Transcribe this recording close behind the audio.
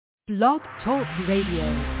Blog Talk Radio.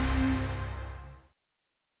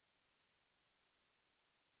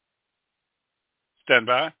 Stand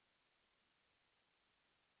by.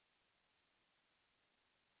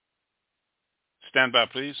 Stand by,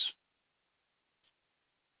 please.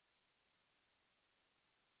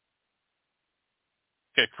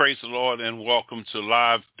 Okay, praise the Lord and welcome to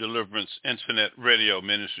Live Deliverance Internet Radio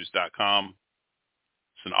Ministries.com.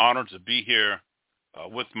 It's an honor to be here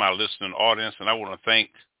with my listening audience, and I want to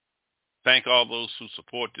thank all those who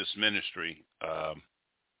support this ministry.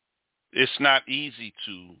 It's not easy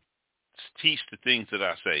to teach the things that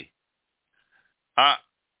I say. I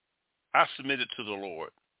submit it to the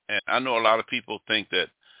Lord. And I know a lot of people think that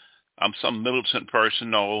I'm some militant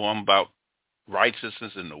person. No, I'm about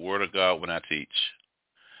righteousness and the Word of God when I teach.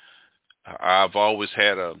 I've always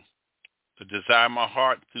had a desire in my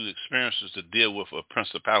heart through experiences to deal with a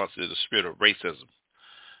principality, the spirit of racism.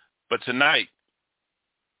 But tonight,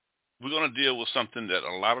 we're going to deal with something that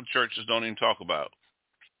a lot of churches don't even talk about.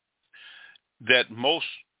 That most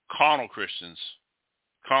carnal Christians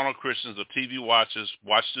or TV watchers,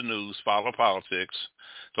 watch the news, follow politics.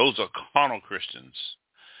 Those are carnal Christians.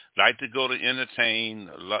 Like to go to entertain,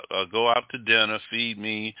 go out to dinner, feed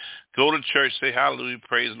me, go to church, say hallelujah,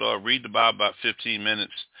 praise the Lord, read the Bible about 15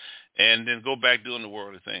 minutes, and then go back doing the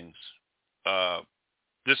worldly things.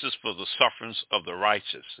 This is for the sufferings of the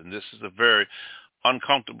righteous, and this is a very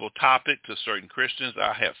uncomfortable topic to certain Christians.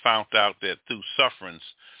 I have found out that through sufferings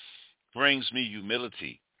brings me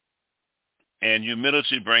humility, and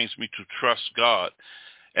humility brings me to trust God.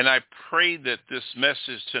 And I pray that this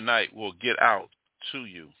message tonight will get out to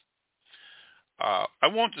you. I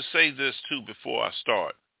want to say this, too, before I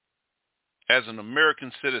start. As an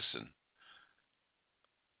American citizen,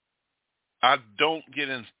 I don't get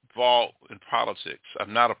involved in politics.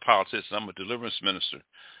 I'm not a politician. I'm a deliverance minister.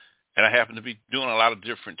 And I happen to be doing a lot of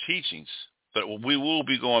different teachings. But we will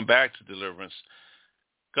be going back to deliverance.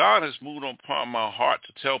 God has moved upon my heart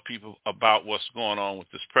to tell people about what's going on with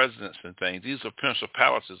this presidents and things. These are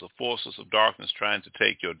principalities or forces of darkness trying to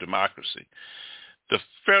take your democracy. The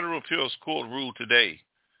Federal Appeals Court ruled today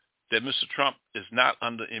that Mr. Trump is not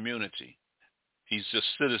under immunity. He's just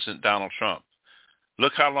citizen Donald Trump.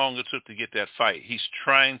 Look how long it took to get that fight. He's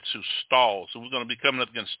trying to stall. So we're going to be coming up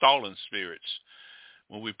against stalling spirits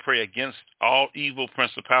when we pray against all evil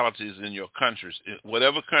principalities in your countries.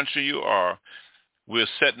 Whatever country you are, we're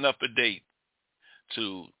setting up a date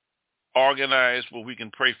to organize where we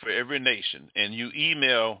can pray for every nation. And you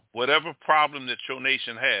email whatever problem that your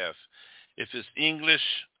nation has. If it's English,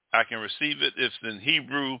 I can receive it. If it's in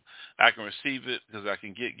Hebrew, I can receive it because I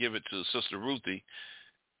can give it to Sister Ruthie.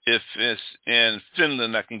 If it's in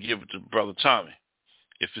Finland, I can give it to Brother Tommy.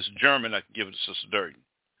 If it's German, I can give it to Sister Durden.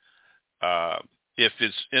 If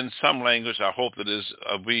it's in some language, I hope that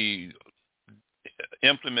it be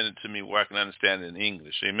implemented to me where I can understand it in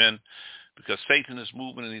English. Amen? Because Satan is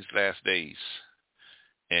moving in these last days.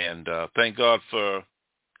 And thank God for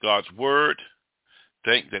God's word.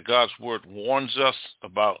 Think that God's word warns us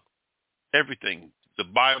about everything. The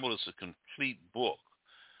Bible is a complete book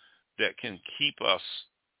that can keep us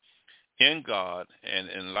in God and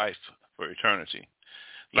in life for eternity.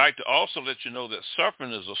 I'd like to also let you know that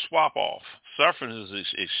suffering is a swap off. Suffering is an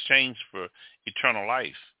exchange for eternal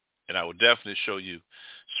life. And I will definitely show you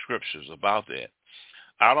scriptures about that.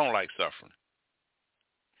 I don't like suffering.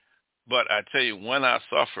 But I tell you, when I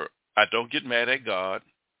suffer, I don't get mad at God.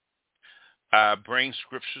 I bring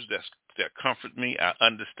scriptures that comfort me. I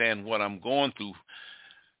understand what I'm going through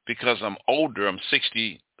because I'm older. I'm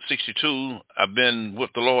 62. I've been with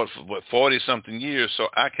the Lord for 40-something years. So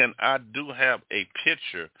I do have a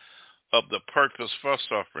picture of the purpose for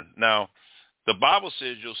suffering. Now, the Bible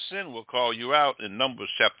says your sin will call you out in Numbers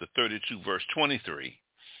chapter 32, verse 23.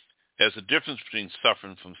 There's a difference between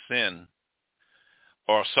suffering from sin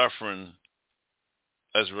or suffering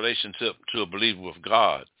as a relationship to a believer with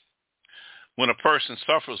God. When a person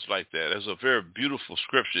suffers like that, there's a very beautiful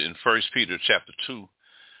scripture in 1 Peter chapter 2,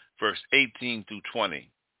 verse 18 through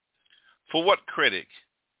 20. For what credit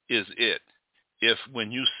is it if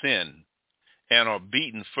when you sin and are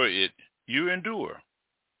beaten for it, you endure?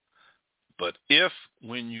 But if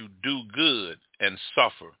when you do good and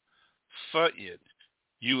suffer for it,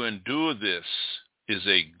 you endure, this is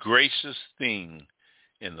a gracious thing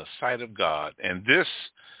in the sight of God. And this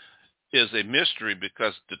is a mystery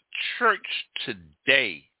because the church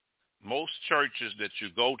today, most churches that you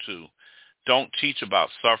go to, don't teach about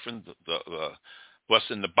suffering. What's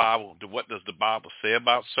in the Bible? What does the Bible say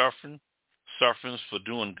about suffering? Sufferings for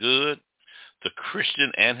doing good, the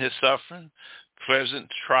Christian and his suffering, pleasant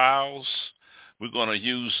trials. We're going to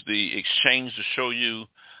use the exchange to show you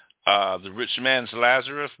the rich man's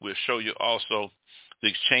Lazarus. We'll show you also the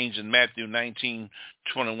exchange in Matthew 19:21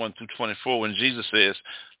 through 24, when Jesus says,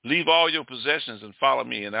 leave all your possessions and follow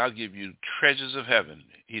me, and I'll give you treasures of heaven.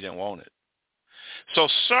 He didn't want it. So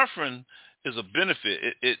suffering is a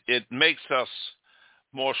benefit. It makes us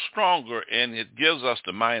more stronger, and it gives us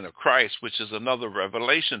the mind of Christ, which is another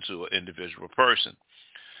revelation to an individual person.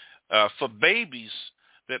 For babies,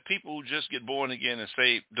 that people who just get born again and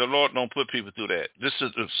say, the Lord don't put people through that. The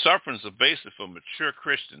suffering is a basis for mature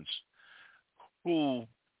Christians who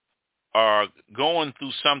are going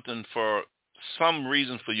through something for some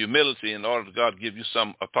reason, for humility, in order to God give you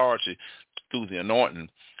some authority through the anointing,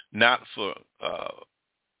 not for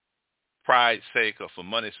pride's sake or for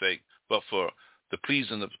money's sake, but for the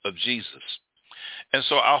pleasing of Jesus. And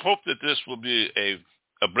so I hope that this will be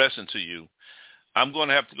a blessing to you. I'm going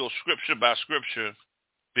to have to go scripture by scripture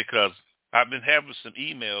because I've been having some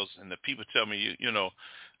emails and the people tell me, you know,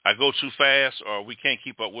 I go too fast or we can't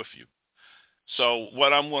keep up with you. So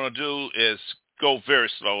what I'm going to do is go very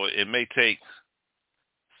slow. It may take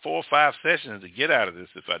 4 or 5 sessions to get out of this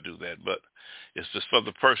if I do that, but it's just for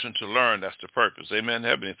the person to learn. That's the purpose. Amen.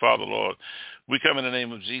 Heavenly Father, Lord, we come in the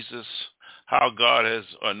name of Jesus, how God has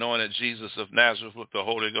anointed Jesus of Nazareth with the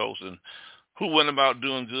Holy Ghost, and who went about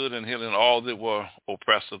doing good and healing all that were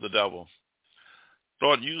oppressed of the devil.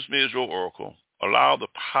 Lord, use me as your oracle. Allow the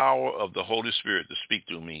power of the Holy Spirit to speak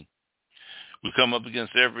through me. We come up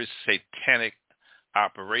against every satanic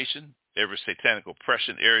operation, every satanic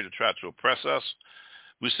oppression area to try to oppress us.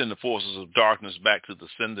 We send the forces of darkness back to the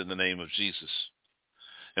sender in the name of Jesus.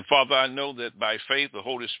 And Father, I know that by faith, the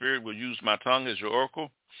Holy Spirit will use my tongue as your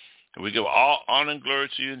oracle. And we give all honor and glory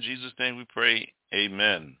to you. In Jesus' name we pray,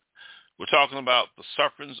 amen. We're talking about the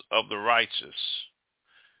sufferings of the righteous,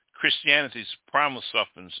 Christianity's promised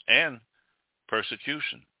sufferings and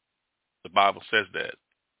persecution. The Bible says that.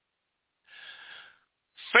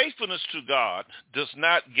 Faithfulness to God does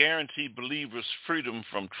not guarantee believers freedom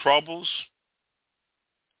from troubles,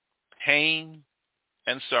 pain,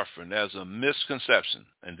 and suffering. There's a misconception.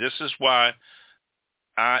 And this is why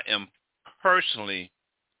I am personally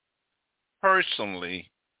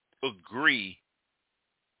agree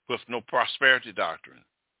with no prosperity doctrine.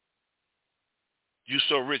 You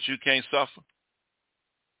so rich you can't suffer.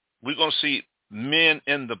 We're going to see men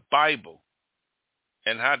in the Bible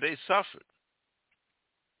and how they suffered.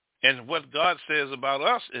 And what God says about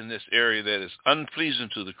us in this area that is unpleasing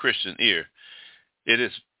to the Christian ear, it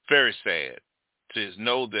is very sad to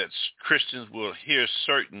know that Christians will hear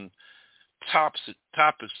certain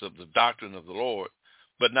topics of the doctrine of the Lord,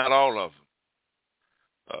 but not all of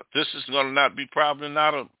them. This is going to not be probably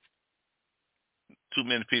not too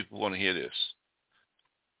many people want to hear this,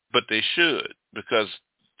 but they should, because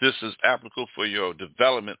this is applicable for your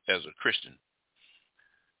development as a Christian.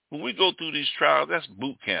 When we go through these trials, that's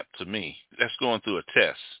boot camp to me. That's going through a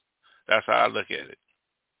test. That's how I look at it.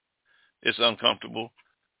 It's uncomfortable.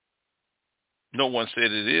 No one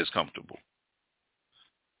said it is comfortable.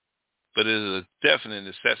 But it is a definite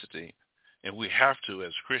necessity, and we have to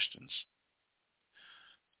as Christians.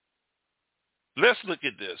 Let's look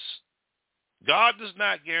at this. God does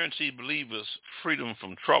not guarantee believers freedom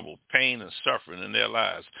from trouble, pain, and suffering in their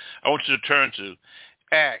lives. I want you to turn to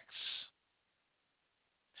Acts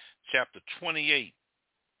chapter 28.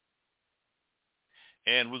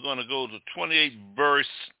 And we're going to go to 28 verse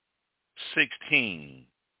 16.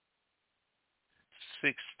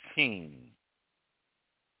 16.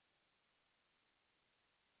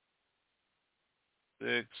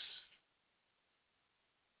 Six,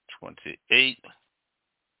 28,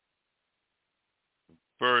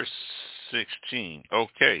 verse 16.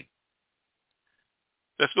 Okay.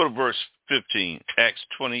 Let's go to verse 15, Acts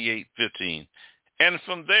 28:15. And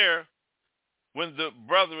from there, when the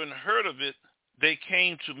brethren heard of it, they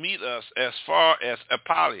came to meet us as far as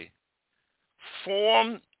Apolli,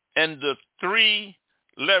 formed and the 3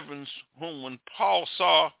 leavens, whom when Paul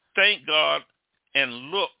saw, thanked God and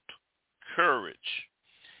looked courage.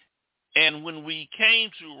 And when we came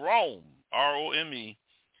to Rome, R-O-M-E,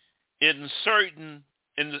 the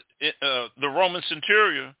Roman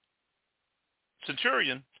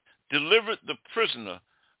centurion delivered the prisoner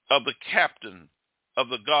of the captain of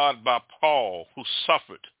the guard by Paul, who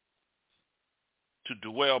suffered to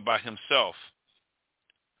dwell by himself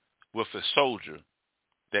with a soldier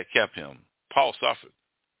that kept him. Paul suffered.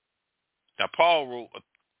 Now, Paul wrote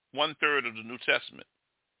 1/3 of the New Testament.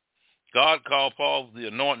 God called Paul the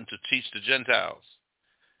anointing to teach the Gentiles,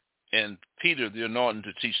 and Peter the anointing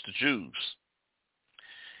to teach the Jews.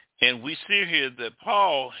 And we see here that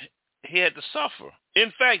Paul, he had to suffer.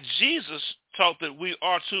 In fact, Jesus taught that we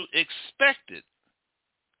are to expect it.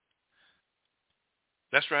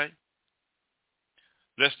 That's right.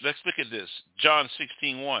 Let's look at this. John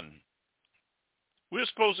 16:1. We're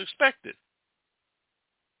supposed to expect it.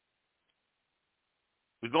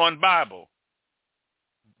 We're going Bible.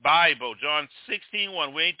 John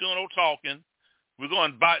 16:1. We ain't doing no talking. We're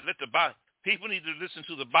going let the Bible. People need to listen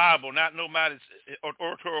to the Bible, not no matter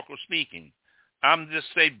oratorical speaking. I'm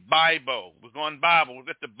just say Bible. We're going Bible.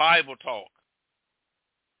 Let the Bible talk.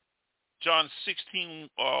 John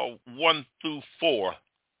 16:1-4.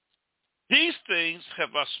 These things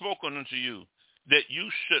have I spoken unto you, that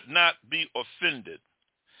you should not be offended.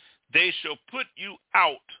 They shall put you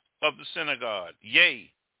out of the synagogue.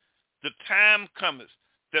 Yea, the time cometh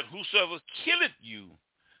that whosoever killeth you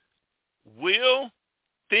will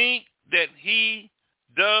think that he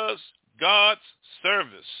does God's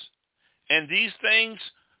service. And these things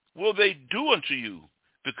will they do unto you,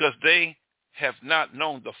 because they have not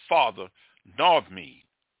known the Father nor me.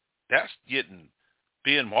 That's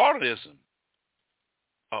being martyrism.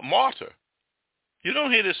 A martyr. You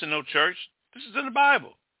don't hear this in no church. This is in the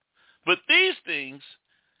Bible. But these things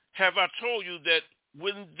have I told you, that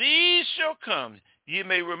when these shall come, ye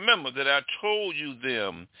may remember that I told you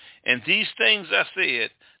them. And these things I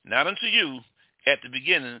said, not unto you at the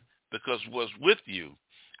beginning, because was with you.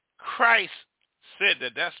 Christ said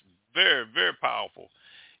that. That's very, very powerful.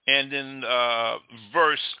 And in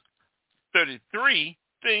verse 33,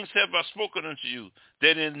 things have I spoken unto you,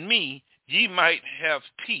 that in me ye might have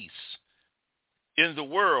peace. In the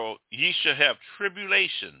world ye shall have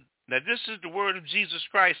tribulation. Now this is the word of Jesus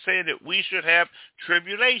Christ saying that we should have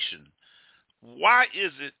tribulation. Why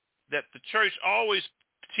is it that the church always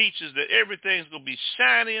teaches that everything's going to be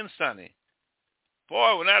shiny and sunny?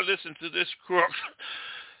 Boy, when I listen to this crook,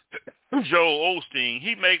 Joel Osteen,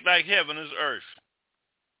 he make like heaven is earth.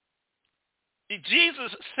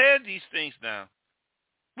 Jesus said these things now.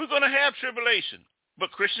 We're going to have tribulation,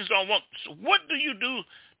 but Christians don't want. So what do you do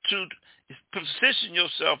to position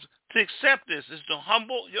yourself to accept this? Is to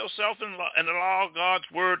humble yourself and allow God's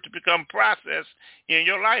word to become processed in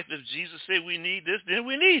your life. If Jesus said we need this, then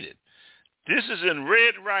we need it. This is in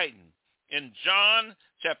red writing in John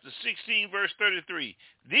chapter 16, verse 33.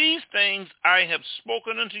 These things I have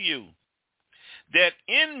spoken unto you, that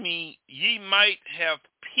in me ye might have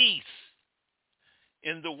peace.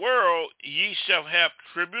 In the world ye shall have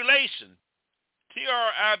tribulation.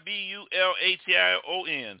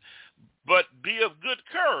 tribulation. But be of good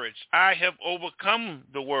courage. I have overcome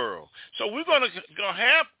the world. So we're going to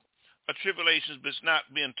have a tribulation, but it's not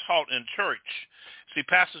being taught in church. See,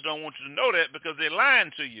 pastors don't want you to know that because they're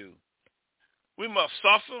lying to you. We must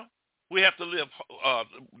suffer. We have to live.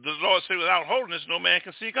 The Lord said, without holiness, no man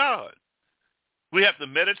can see God. We have to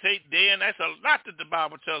meditate day and night. That's a lot that the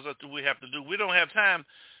Bible tells us that we have to do. We don't have time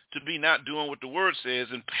to be not doing what the word says,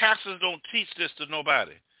 and pastors don't teach this to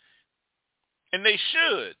nobody. And they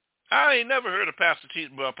should. I ain't never heard a pastor teach,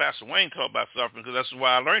 well, Pastor Wayne talk about suffering, because that's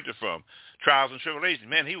why I learned it from. Trials and tribulations.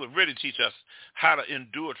 Man, he would really teach us how to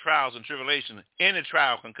endure trials and tribulations. Any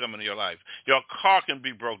trial can come into your life. Your car can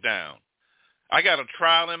be broke down. I got a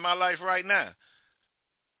trial in my life right now.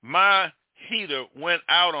 My heater went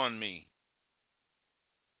out on me.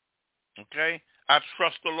 Okay? I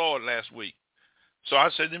trust the Lord last week. So I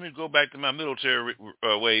said, let me go back to my military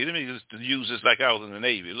way. Let me just use this like I was in the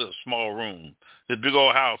Navy, a little small room. This big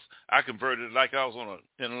old house, I converted it like I was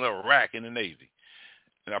in a little rack in the Navy.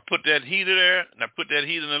 And I put that heater there, and I put that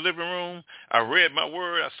heater in the living room. I read my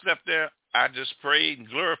word. I slept there. I just prayed and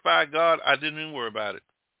glorified God. I didn't even worry about it.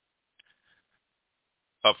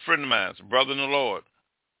 A friend of mine, a brother in the Lord,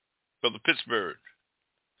 Brother Pittsburgh.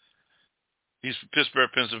 He's from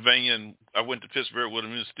Pittsburgh, Pennsylvania, and I went to Pittsburgh with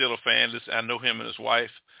him. He's still a fan. I know him and his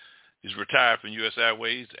wife. He's retired from U.S.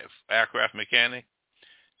 Airways, aircraft mechanic.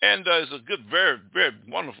 And he's a good, very, very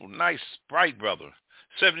wonderful, nice, bright brother,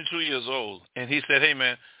 72 years old. And he said, hey,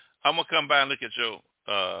 man, I'm going to come by and look at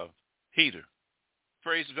your heater.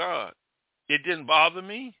 Praise God. It didn't bother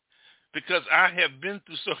me because I have been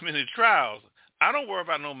through so many trials. I don't worry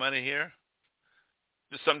about no money here.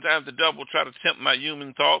 Sometimes the devil will try to tempt my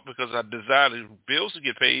human thought because I desire the bills to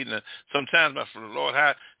get paid. And sometimes, for the Lord,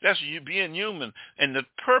 that's you being human. And the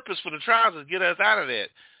purpose for the trials is to get us out of that.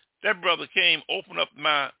 That brother came, opened up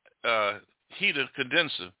my heater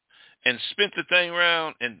condenser, and spent the thing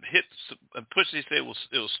around and hit and pushed it. He said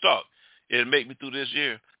it was stuck. It'll make me through this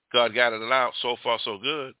year. God got it out. So far, so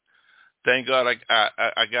good. Thank God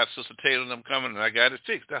I got Sister Taylor and them coming, and I got it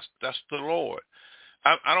fixed. That's the Lord.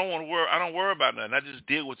 I don't want to worry. I don't worry about nothing. I just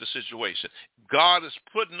deal with the situation. God is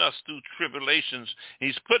putting us through tribulations.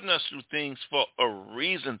 He's putting us through things for a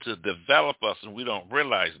reason to develop us, and we don't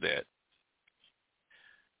realize that.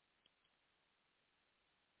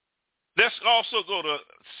 Let's also go to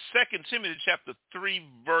 2 Timothy chapter 3,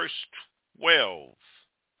 verse 12.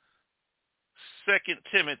 2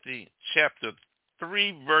 Timothy chapter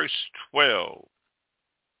 3, verse 12.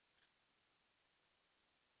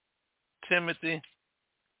 Timothy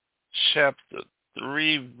chapter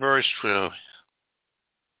 3, verse 12.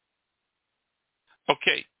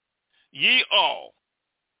 Okay. Ye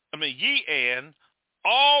and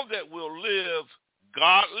all that will live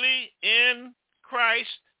godly in Christ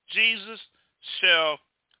Jesus shall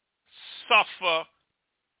suffer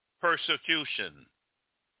persecution.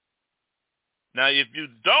 Now, if you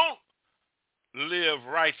don't live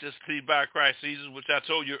righteously by Christ Jesus, which I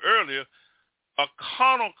told you earlier, a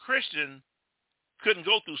carnal Christian couldn't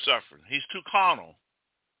go through suffering. He's too carnal.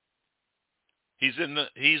 He's in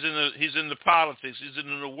the politics. He's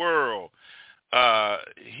in the world.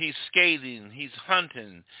 He's skating. He's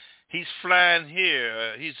hunting. He's flying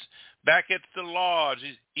here. He's back at the lodge.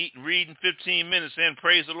 He's reading 15 minutes and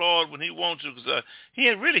praise the Lord when he wants to, because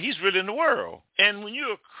he's really in the world. And when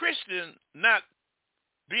you're a Christian, not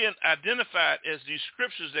being identified as these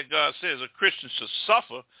scriptures that God says a Christian should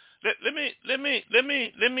suffer, let me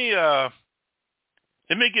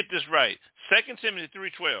get this right. 2 Timothy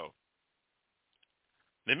 3:12.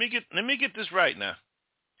 Let me get this right now.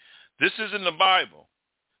 This is in the Bible.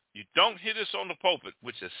 You don't hear this on the pulpit,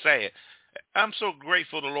 which is sad. I'm so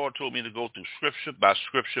grateful the Lord told me to go through scripture by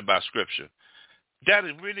scripture by scripture. That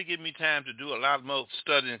has really given me time to do a lot more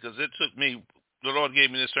studying, because it took me, the Lord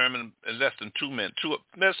gave me this sermon in less than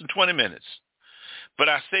 20 minutes. But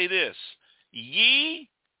I say this, ye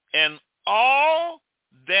and all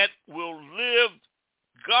that will live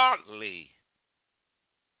godly.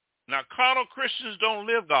 Now, carnal Christians don't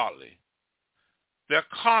live godly. They're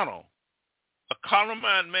carnal. A carnal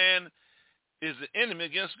minded man is the enemy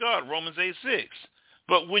against God, Romans 8:6.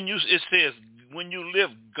 But it says, when you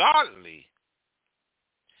live godly,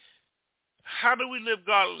 how do we live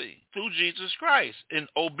godly? Through Jesus Christ, in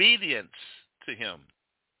obedience to him.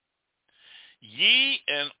 Ye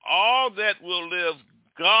and all that will live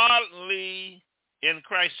godly in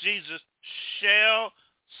Christ Jesus shall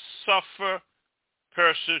suffer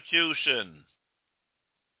persecution.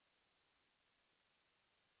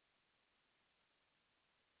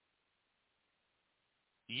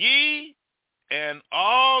 Ye and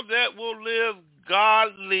all that will live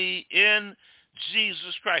godly in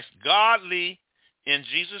Jesus Christ, godly in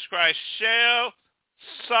Jesus Christ, shall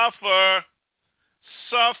suffer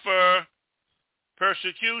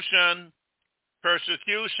persecution,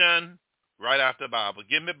 right out the Bible.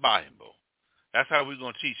 Give me Bible. That's how we're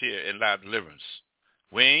going to teach here in Live Deliverance.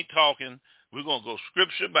 We ain't talking. We're going to go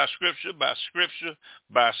scripture by scripture by scripture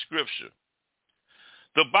by scripture.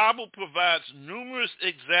 The Bible provides numerous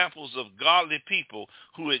examples of godly people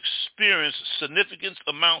who experience significant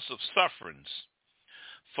amounts of sufferings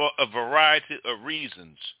for a variety of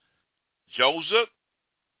reasons. Joseph,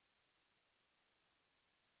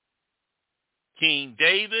 King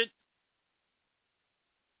David,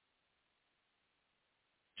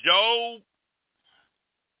 Job,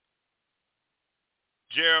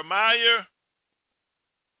 Jeremiah.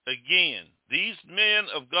 Again, these men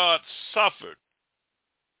of God suffered.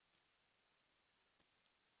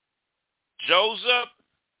 Joseph,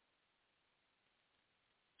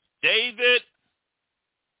 David,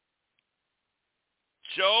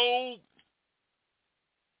 Job,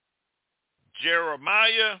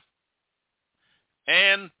 Jeremiah,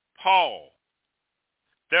 and Paul.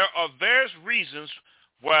 There are various reasons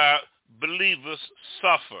why believers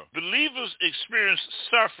suffer. Believers experience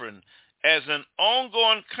suffering as an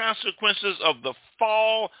ongoing consequences of the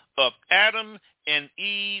fall of Adam and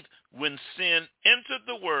Eve when sin entered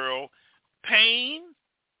the world. Pain,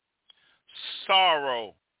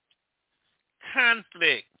 sorrow,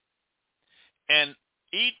 conflict, and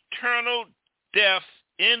eternal death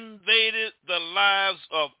invaded the lives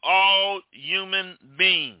of all human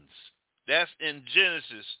beings. That's in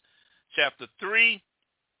Genesis chapter 3.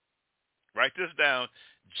 Write this down.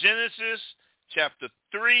 Genesis chapter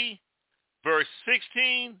 3, verse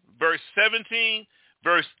 16, verse 17,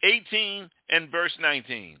 verse 18, and verse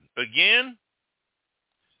 19. Again,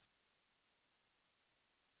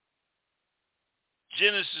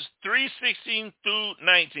 Genesis 3:16 through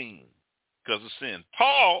 19, because of sin.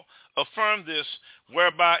 Paul affirmed this,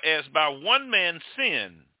 whereby as by one man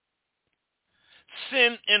sin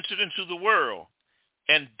entered into the world,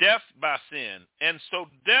 and death by sin. And so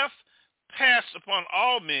death passed upon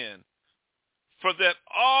all men, for that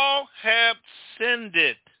all have sinned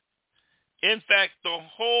it. In fact, the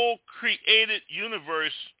whole created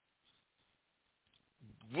universe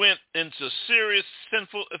went into serious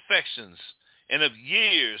sinful affections, and of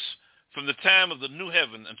years from the time of the new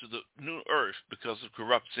heaven unto the new earth because of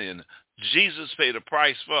corrupt sin. Jesus paid a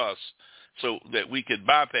price for us so that we could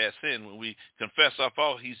bypass sin. When we confess our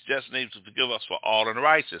fault, he's just able to forgive us for all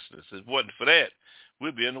unrighteousness. If it wasn't for that,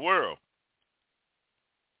 we'd be in the world.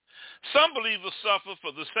 Some believers suffer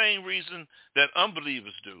for the same reason that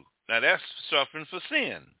unbelievers do. Now, that's suffering for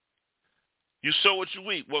sin. You sow what you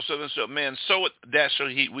reap. Whatsoever shall man sow it, that shall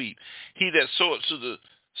he reap. He that soweth to the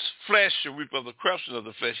flesh shall reap of the corruption of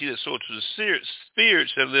the flesh. He that soweth to the spirit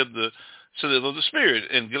shall live of the spirit.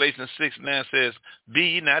 And Galatians 6:9 says, be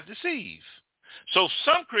ye not deceived. So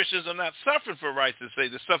some Christians are not suffering for righteousness'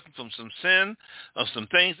 sake. They're suffering from some sin, of some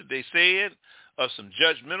things that they said, of some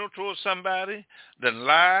judgmental towards somebody, then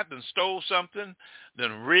lied, then stole something,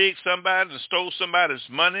 then rigged somebody, then stole somebody's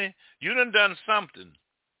money. You done something,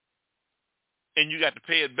 and you got to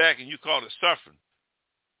pay it back, and you call it suffering.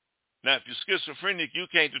 Now, if you're schizophrenic, you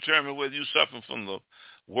can't determine whether you're suffering from the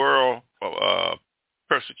world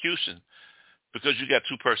persecution because you got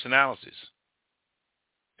two personalities.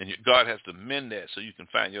 And God has to mend that so you can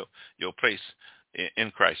find your place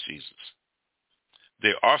in Christ Jesus.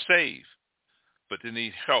 They are saved, but they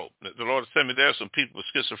need help. The Lord sent me there some people with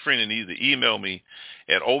schizophrenia and either email me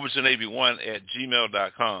at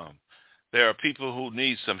overtonavy1@gmail.com. There are people who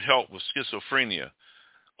need some help with schizophrenia.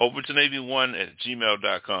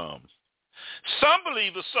 overtonavy1@gmail.com. Some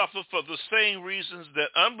believers suffer for the same reasons that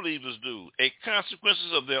unbelievers do,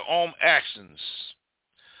 consequences of their own actions.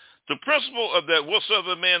 The principle of that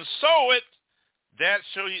whatsoever man soweth, that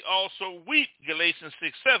shall he also reap, Galatians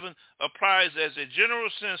 6:7, applies as a general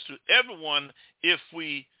sense to everyone. If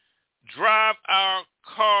we drive our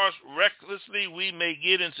cars recklessly, we may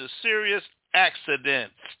get into serious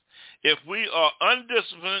accidents. If we are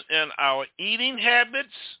undisciplined in our eating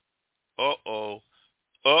habits,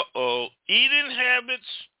 eating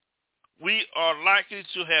habits, we are likely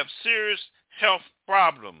to have serious health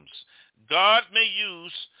problems. God may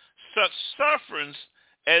use such sufferings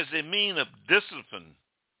as a mean of discipline,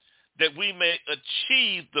 that we may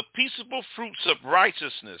achieve the peaceable fruits of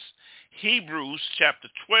righteousness. Hebrews chapter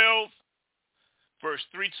 12, verse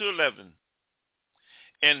 3-11,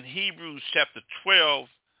 and Hebrews chapter 12,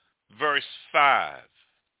 verse 5.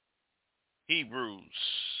 Hebrews.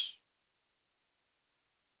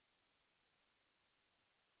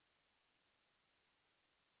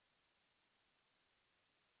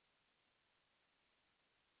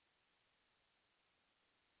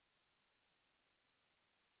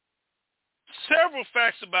 Several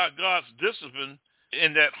facts about God's discipline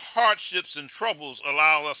in that hardships and troubles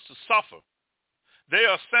allow us to suffer. They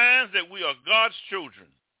are signs that we are God's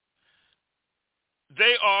children.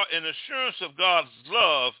 They are an assurance of God's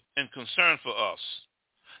love and concern for us.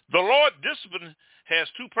 The Lord's discipline has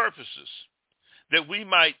two purposes: that we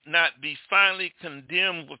might not be finally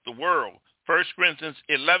condemned with the world, 1 Corinthians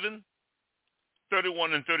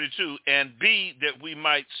 11:31-32, and B, that we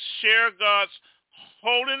might share God's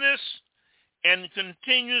holiness and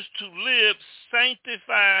continues to live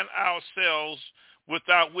sanctifying ourselves,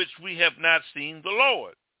 without which we have not seen the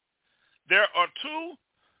Lord. There are two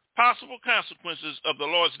possible consequences of the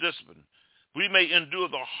Lord's discipline. We may endure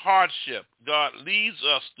the hardship. God leads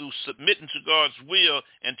us through submitting to God's will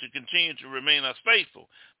and to continue to remain us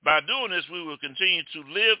faithful. By doing this, we will continue to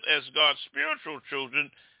live as God's spiritual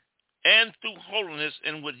children and through holiness,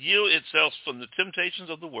 and would yield itself from the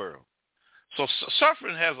temptations of the world. So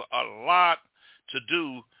suffering has a lot to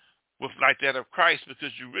do with like that of Christ,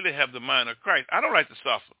 because you really have the mind of Christ. I don't like to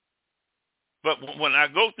suffer, but when I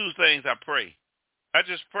go through things, I pray. I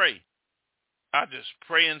just pray. I just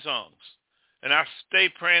pray in tongues, and I stay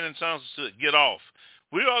praying in tongues to get off.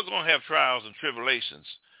 We are going to have trials and tribulations.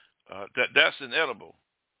 That's inevitable.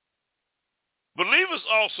 Believers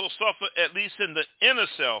also suffer, at least in the inner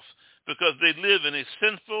self, because they live in a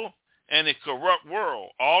sinful and a corrupt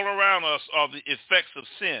world. All around us are the effects of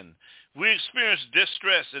sin. We experience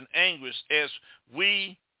distress and anguish as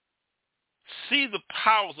we see the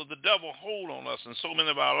powers of the devil hold on us in so many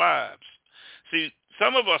of our lives. See,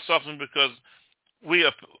 some of us suffering because we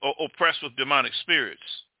are oppressed with demonic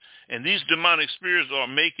spirits. And these demonic spirits are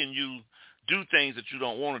making you do things that you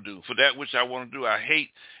don't want to do. For that which I want to do, I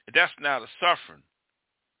hate. That's not a suffering.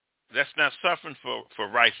 That's not suffering for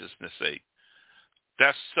righteousness' sake.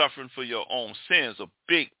 That's suffering for your own sins. A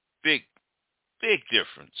big, big, big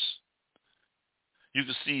difference. You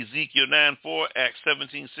can see Ezekiel 9:4, Acts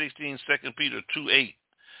 17:16, 2 Peter 2:8.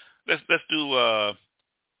 Let's do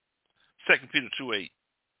 2 Peter 2:8.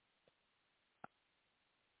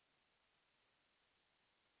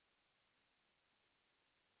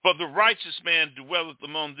 For the righteous man dwelleth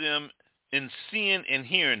among them in seeing and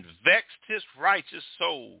hearing, vexed his righteous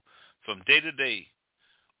soul. from day to day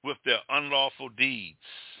with their unlawful deeds.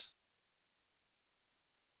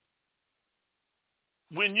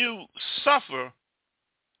 When you suffer,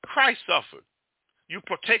 Christ suffered. You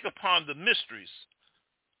partake upon the mysteries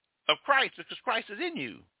of Christ because Christ is in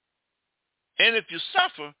you. And if you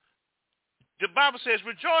suffer, the Bible says,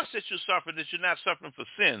 rejoice that you suffer, that you're not suffering for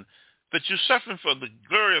sin, but you're suffering for the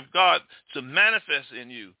glory of God to manifest in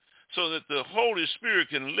you so that the Holy Spirit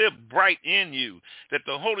can live bright in you, that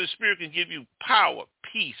the Holy Spirit can give you power,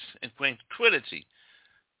 peace, and tranquility.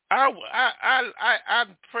 I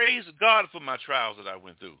praise God for my trials that I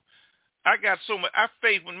went through. I got so much. I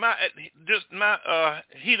faith when my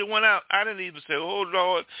heater went out. I didn't even say, "Oh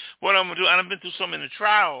Lord, what I'm gonna do?" I've been through so many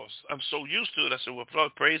trials. I'm so used to it. I said, "Well,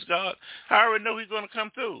 Lord, praise God. I already know He's gonna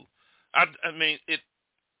come through." I mean,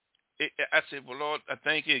 I said, "Well, Lord, I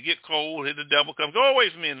thank You. It get cold, here the devil comes. Go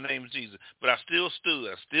away from me in the name of Jesus." But I still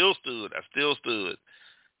stood. I still stood.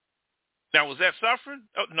 Now, was that suffering?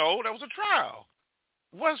 Oh, no, that was a trial.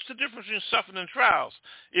 What's the difference between suffering and trials?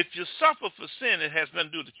 If you suffer for sin, it has nothing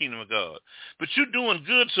to do with the kingdom of God. But you're doing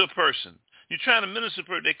good to a person. You're trying to minister to a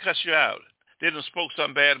person, they cuss you out. They done spoke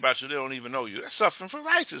something bad about you, they don't even know you. That's suffering for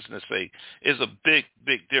righteousness' sake. Is a big,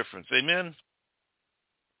 big difference. Amen?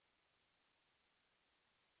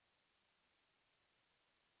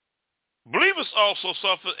 Believers also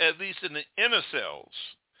suffer, at least in the inner cells.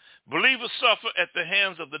 Believers suffer at the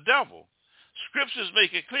hands of the devil. Scriptures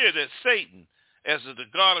make it clear that Satan, as the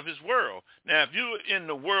God of his world. Now, if you're in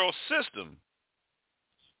the world system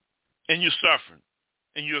and you're suffering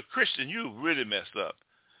and you're a Christian, you really messed up.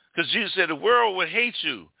 Because Jesus said the world would hate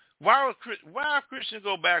you. Why Christians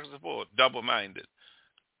go backwards and forward? Double-minded.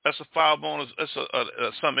 That's a foul bone. That's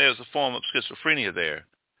some areas a form of schizophrenia there.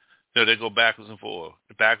 You know, they go backwards and forward.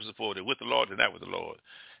 They're with the Lord, they're not with the Lord.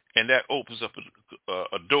 And that opens up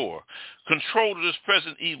a door. Control of this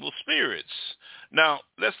present evil spirits. Now,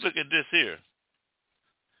 let's look at this here.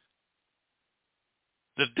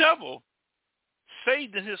 The devil,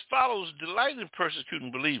 Satan and his followers delight in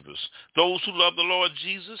persecuting believers. Those who love the Lord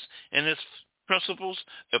Jesus and his principles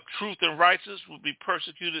of truth and righteousness will be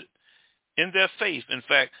persecuted in their faith. In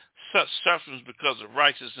fact, such sufferings because of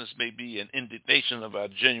righteousness may be an indication of our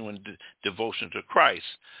genuine devotion to Christ.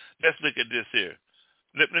 Let's look at this here.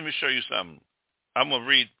 Let me show you something. I'm going to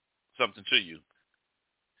read something to you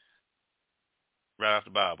right out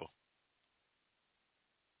the Bible.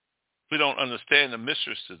 We don't understand the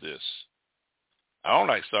mysteries to this. I don't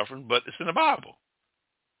like suffering, but it's in the Bible.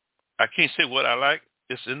 I can't say what I like.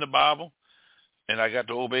 It's in the Bible, and I got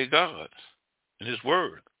to obey God and his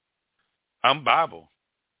word. I'm Bible.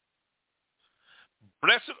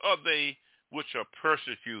 Blessed are they which are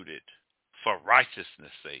persecuted for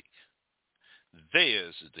righteousness' sake.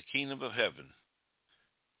 Theirs is the kingdom of heaven.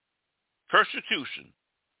 Persecution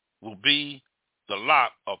will be the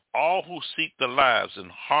lot of all who seek their lives in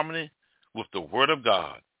harmony with the word of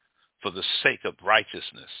God for the sake of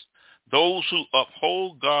righteousness. Those who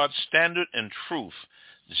uphold God's standard in truth,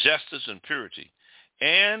 justice, and purity,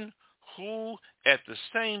 and who at the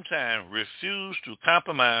same time refuse to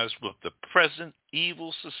compromise with the present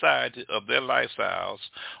evil society of their lifestyles,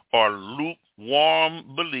 are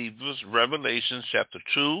lukewarm believers. Revelation chapter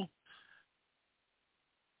 2,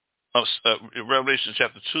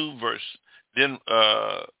 verse, then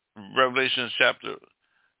Revelation chapter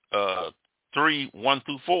 3, 1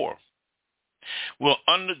 through 4, will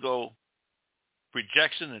undergo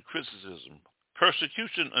rejection and criticism.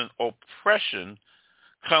 Persecution and oppression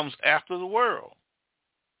comes after the world.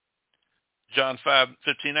 John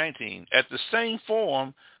 5:15, 19. At the same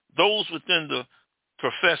form, those within the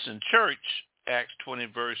professing church, Acts 20,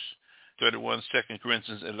 verse 31, 2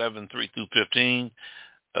 Corinthians 11, 3 through 15,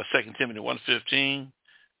 2 Timothy 1:15,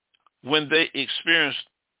 when they experience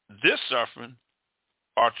this suffering,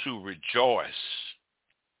 are to rejoice.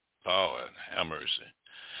 Oh, and have mercy.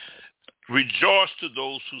 Rejoice to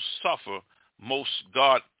those who suffer. Most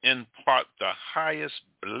God impart the highest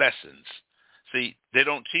blessings. See, they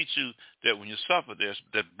don't teach you that when you suffer,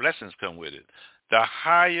 that blessings come with it. The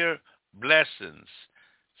higher blessings.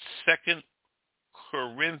 2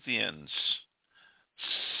 Corinthians,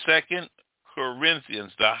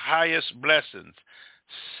 the highest blessings.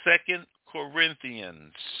 2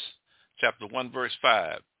 Corinthians, chapter 1, verse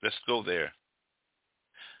 5. Let's go there.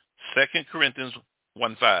 2 Corinthians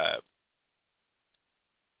 1:5.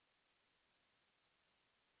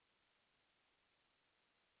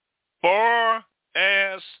 For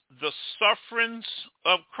as the sufferings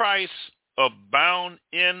of Christ abound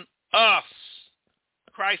in us.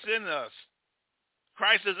 Christ in us.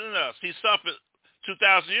 Christ is in us. He suffered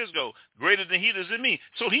 2,000 years ago. Greater than he is in me.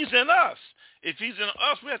 So he's in us. If he's in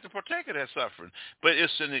us, we have to partake of that suffering. But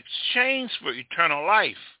it's an exchange for eternal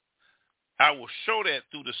life. I will show that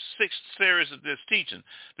through the 6th series of this teaching.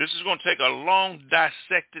 This is going to take a long,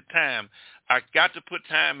 dissected time. I got to put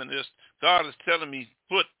time in this. God is telling me,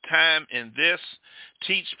 put time in this.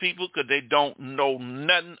 Teach people because they don't know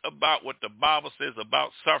nothing about what the Bible says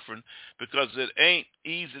about suffering, because it ain't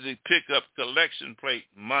easy to pick up collection plate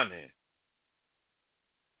money.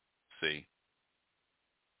 See?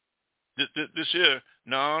 This here,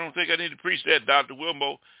 no, I don't think I need to preach that, Dr.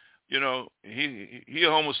 Wilmo. You know, he a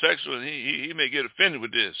homosexual, and he may get offended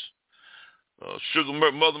with this.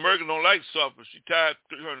 Mother Merkel don't like suffer. She tied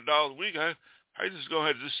 $300 a week. I just go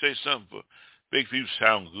ahead and just say something for make people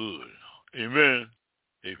sound good. Amen.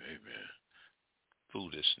 Amen.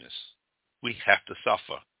 Foolishness. We have to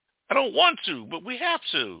suffer. I don't want to, but we have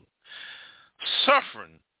to.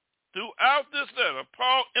 Suffering. Throughout this letter,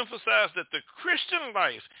 Paul emphasized that the Christian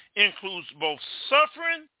life includes both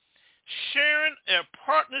suffering, sharing a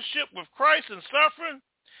partnership with Christ in suffering,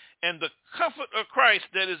 and the comfort of Christ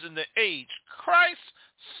that is in the age. Christ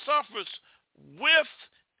suffers with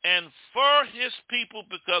and for his people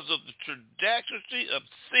because of the trajectory of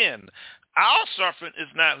sin. Our suffering is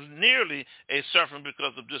not nearly a suffering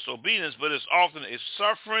because of disobedience, but it's often a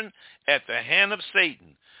suffering at the hand of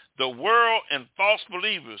Satan, the world, and false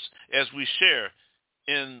believers as we share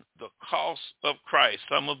in the cost of Christ.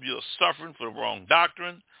 Some of you are suffering for the wrong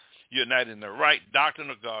doctrine. You're not in the right doctrine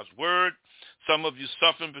of God's word. Some of you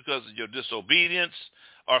suffering because of your disobedience,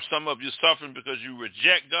 or some of you suffering because you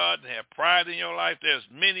reject God and have pride in your life. There's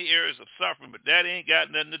many areas of suffering, but that ain't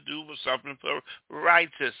got nothing to do with suffering for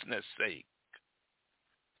righteousness' sake.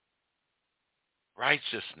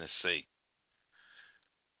 Righteousness' sake.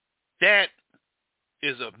 That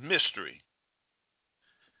is a mystery.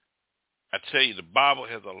 I tell you, the Bible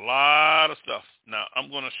has a lot of stuff. Now, I'm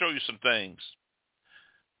going to show you some things.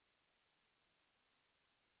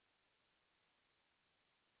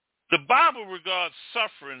 The Bible regards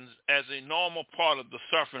suffering as a normal part of the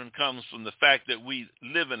suffering comes from the fact that we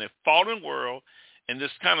live in a fallen world, and this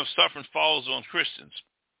kind of suffering falls on Christians.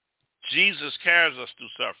 Jesus carries us through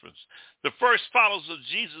sufferings. The first followers of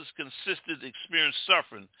Jesus experienced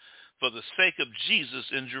suffering for the sake of Jesus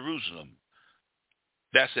in Jerusalem.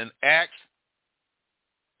 That's in Acts.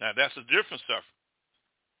 Now, that's a different suffering.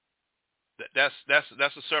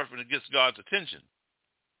 That's a suffering that gets God's attention.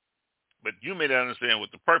 But you may not understand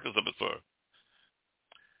what the purpose of it for.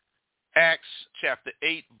 Acts chapter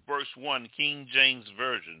 8, verse 1, King James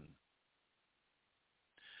Version.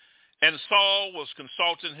 And Saul was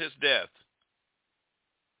consulting his death.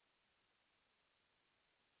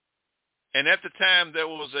 And at the time there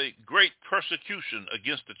was a great persecution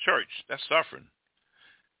against the church. That's suffering.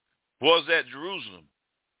 Was at Jerusalem.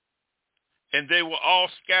 And they were all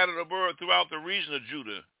scattered abroad throughout the region of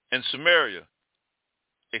Judah and Samaria,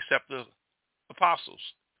 except the apostles.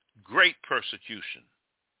 Great persecution.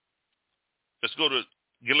 Let's go to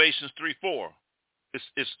Galatians 3:4.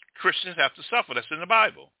 It's Christians have to suffer. That's in the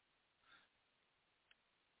Bible.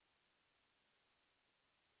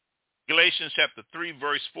 Galatians chapter 3,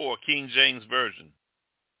 verse 4, King James Version.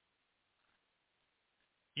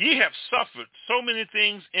 Ye have suffered so many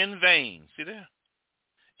things in vain. See there?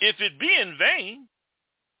 If it be in vain,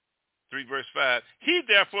 3 verse 5, he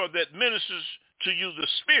therefore that ministers to you the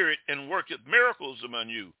Spirit and worketh miracles among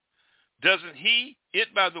you, doesn't he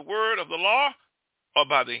it by the word of the law or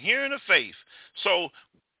by the hearing of faith? So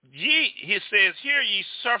he says here, ye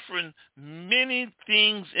suffering many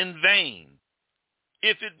things in vain.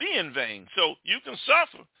 If it be in vain. So you can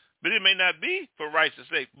suffer, but it may not be for righteousness'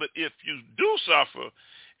 sake. But if you do suffer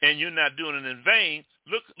and you're not doing it in vain,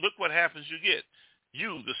 look what happens you get.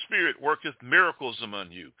 You, the Spirit, worketh miracles among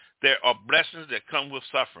you. There are blessings that come with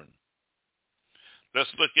suffering. Let's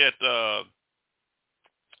look at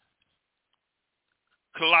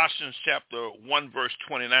Colossians chapter 1, verse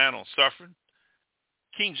 29 on suffering.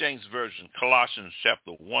 King James Version, Colossians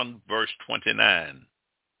chapter 1, verse 29.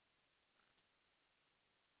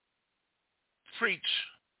 Preach,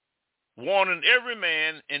 warning every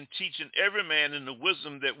man and teaching every man in the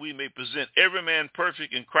wisdom that we may present every man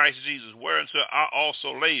perfect in Christ Jesus, whereunto I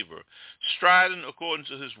also labor, striving according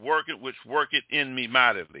to his working which worketh in me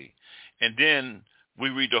mightily. And then we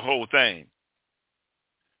read the whole thing.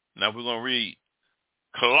 Now we're going to read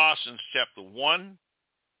Colossians chapter 1.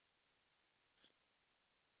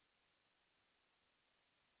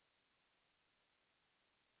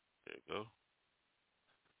 There you go.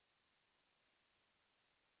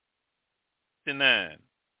 9.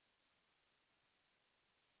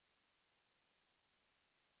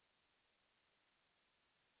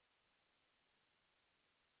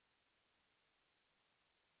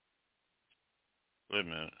 Wait a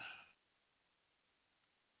minute.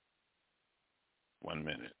 1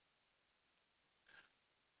 minute.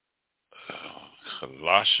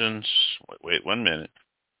 Colossians. Wait 1 minute.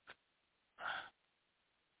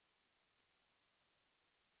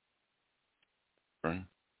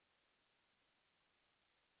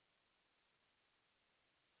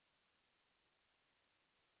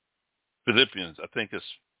 Philippians. I think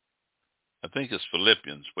it's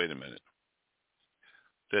Philippians. Wait a minute.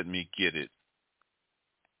 Let me get it.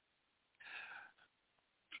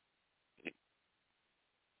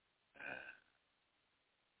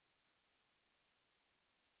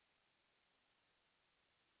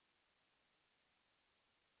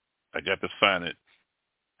 I got to find it.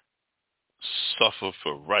 Suffer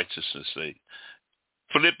for righteousness' sake.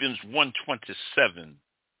 Philippians 1:27.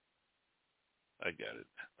 I got it.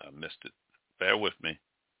 I missed it. Bear with me.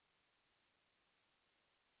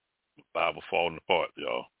 Bible falling apart,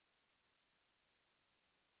 y'all.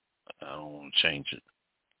 I don't want to change it.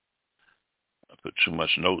 I put too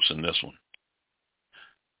much notes in this one.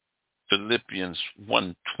 Philippians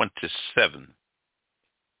 1:27.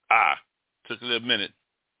 Took a little minute,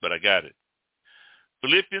 but I got it.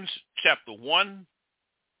 Philippians chapter 1.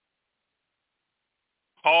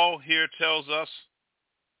 Paul here tells us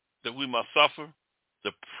that we must suffer,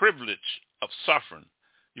 the privilege of suffering.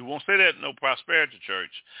 You won't say that in no prosperity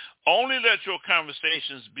church. Only let your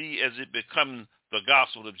conversations be as it becomes the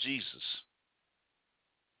gospel of Jesus,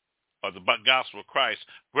 or the gospel of Christ.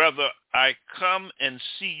 Whether I come and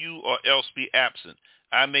see you or else be absent,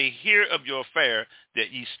 I may hear of your affair,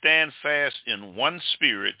 that ye stand fast in one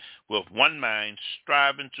spirit, with one mind,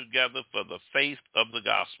 striving together for the faith of the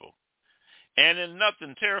gospel, and in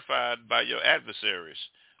nothing terrified by your adversaries,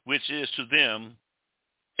 which is to them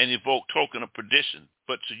an evoked token of perdition,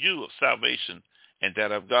 but to you of salvation, and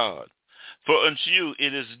that of God. For unto you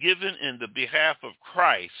it is given in the behalf of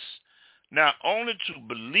Christ, not only to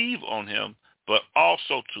believe on him, but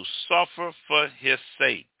also to suffer for his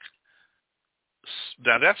sake.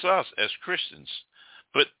 Now that's us as Christians,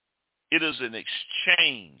 but it is an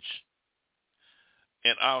exchange.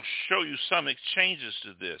 And I'll show you some exchanges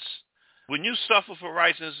to this. When you suffer for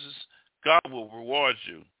righteousness, God will reward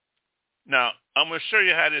you. Now, I'm going to show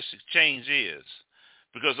you how this exchange is,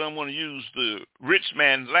 because I'm going to use the rich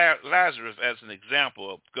man Lazarus as an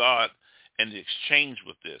example of God and the exchange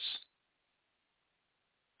with this.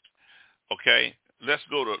 Okay, let's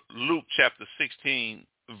go to Luke chapter 16,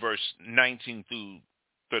 verse 19 through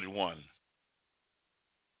 31.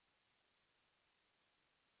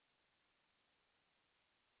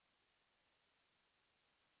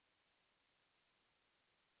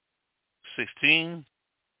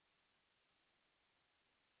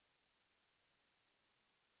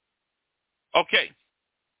 Okay,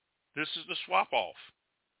 this is the swap off.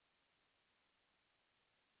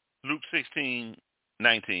 Luke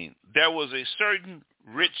 16:19. There was a certain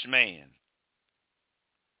rich man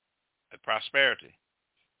at prosperity,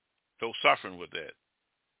 though suffering with that.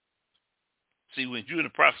 See, when you're in the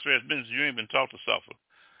prosperity business, you ain't been taught to suffer,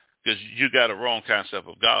 because you got a wrong concept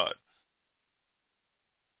of God.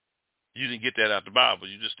 You didn't get that out the Bible.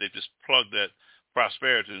 They just plugged that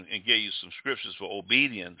prosperity and gave you some scriptures for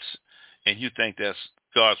obedience, and you think that's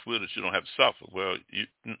God's will, that you don't have to suffer. Well, you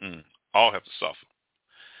all have to suffer.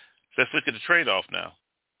 Let's look at the trade-off now.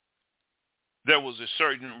 There was a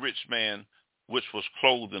certain rich man which was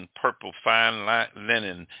clothed in purple fine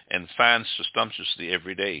linen and fine sumptuously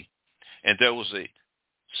every day. And there was a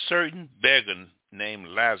certain beggar named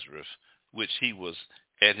Lazarus, which he was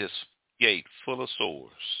at his gate full of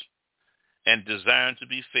sores, and desiring to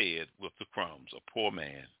be fed with the crumbs, a poor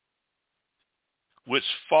man, which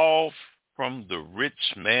fall from the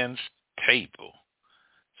rich man's table.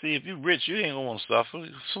 See, if you're rich, you ain't going to want to suffer.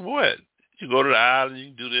 So what? You go to the island,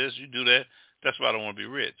 you do this, you do that. That's why I don't want to be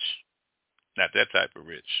rich. Not that type of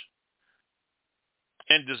rich.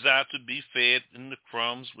 And desire to be fed in the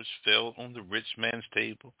crumbs which fell on the rich man's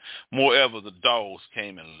table. Moreover, the dogs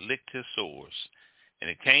came and licked his sores. And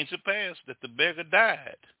it came to pass that the beggar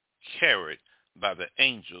died, carried by the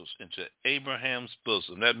angels into Abraham's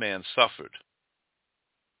bosom. That man suffered.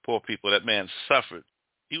 Poor people, that man suffered.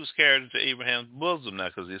 He was carried into Abraham's bosom now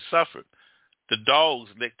because he suffered. The dogs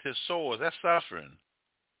licked his sores. That's suffering.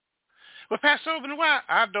 Well, Pastor Overton, why?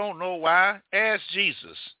 I don't know why. Ask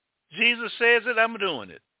Jesus. Jesus says it, I'm doing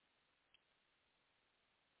it.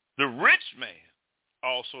 The rich man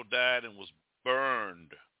also died and was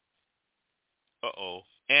burned.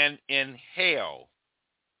 And in hell.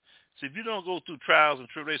 See, if you don't go through trials and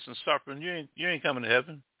tribulations and suffering, you ain't coming to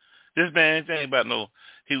heaven. This man ain't about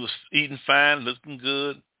he was eating fine, looking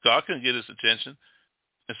good. God couldn't get his attention.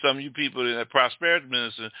 And some of you people in that prosperity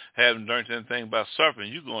ministry haven't learned anything about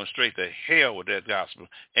suffering. You're going straight to hell with that gospel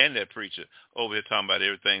and that preacher over here talking about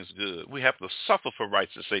everything's good. We have to suffer for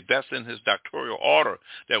righteousness' sake. That's in his doctoral order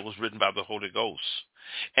that was written by the Holy Ghost.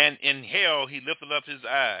 And in hell, he lifted up his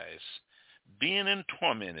eyes, being in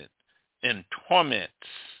torment.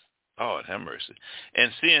 Oh, have mercy.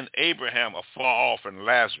 And seeing Abraham afar off and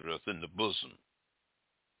Lazarus in the bosom.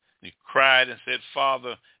 He cried and said,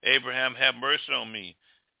 Father, Abraham, have mercy on me,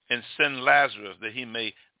 and send Lazarus that he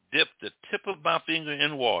may dip the tip of my finger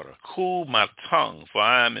in water, cool my tongue, for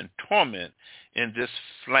I am in torment in this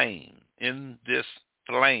flame,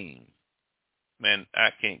 Man, I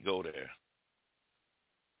can't go there.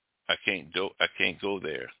 I can't go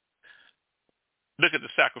there. Look at the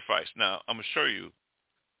sacrifice. Now, I'm going to show you.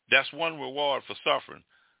 That's one reward for suffering.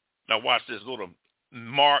 Now watch this. Go to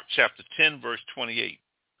Mark chapter 10, verse 28.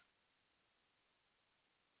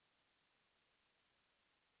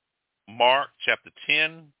 Mark chapter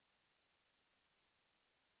 10,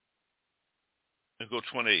 and go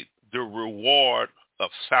 28. The reward of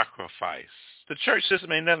sacrifice. The church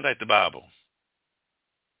system ain't nothing like the Bible.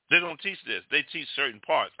 They don't teach this. They teach certain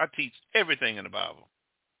parts. I teach everything in the Bible.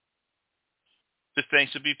 This thing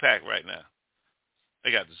should be packed right now.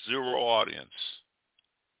 They got zero audience.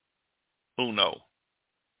 Who knows?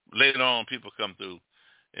 Later on, people come through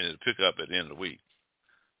and it'll pick up at the end of the week.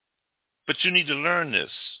 But you need to learn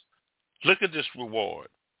this. Look at this reward.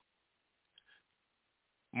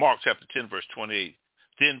 Mark chapter 10, verse 28.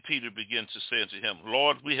 Then Peter began to say unto him,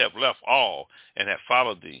 Lord, we have left all and have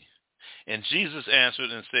followed thee. And Jesus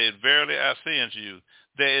answered and said, Verily I say unto you,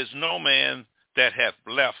 there is no man that hath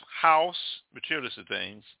left house, materialistic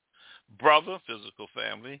things, brother, physical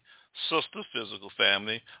family, sister, physical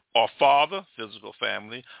family, or father, physical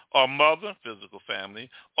family, or mother, physical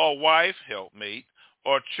family, or wife, helpmate,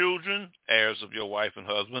 or children, heirs of your wife and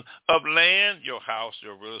husband, of land, your house,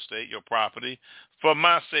 your real estate, your property, for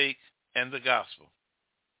my sake and the gospel.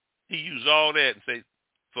 He used all that and say,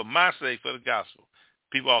 for my sake, for the gospel.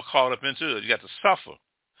 People are caught up into it. You got to suffer.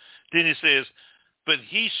 Then he says, but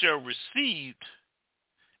he shall receive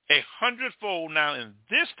 100-fold now in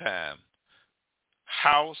this time,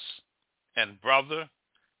 house and brother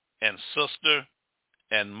and sister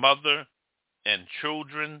and mother and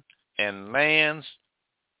children and lands,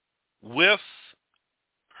 with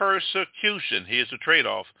persecution. Here's the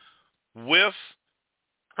trade-off. With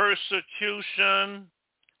persecution,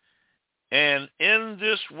 and in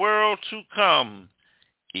this world to come,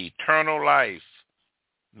 eternal life.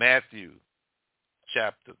 Matthew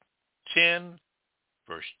chapter 10,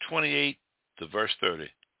 verse 28 to verse 30.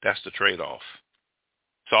 That's the trade-off.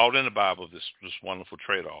 It's all in the Bible, this wonderful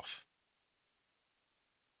trade-off.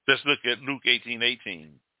 Let's look at Luke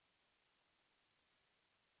 18:18.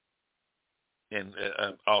 And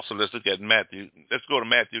also let's look at Matthew. Let's go to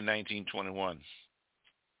Matthew 19:21.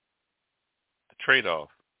 A trade-off.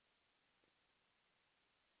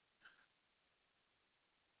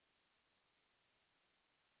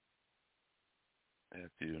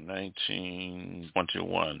 Matthew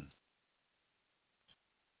 19:21.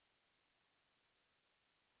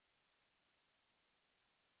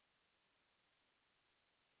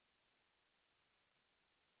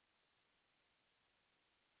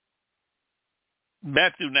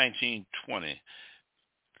 Matthew 19:20.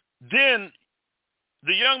 Then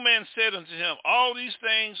the young man said unto him, all these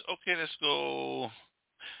things, okay, let's go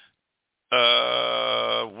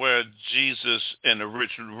where Jesus and the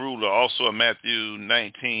rich ruler, also in Matthew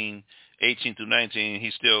 19:18 through 19,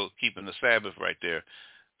 he's still keeping the Sabbath right there.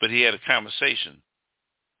 But he had a conversation.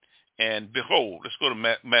 And behold, let's go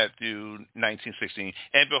to Matthew 19:16.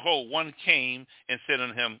 And behold, one came and said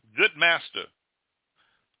unto him, Good master,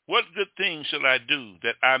 what good thing shall I do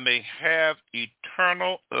that I may have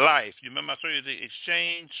eternal life? You remember I told you the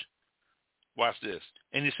exchange? Watch this.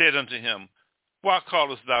 And he said unto him, Why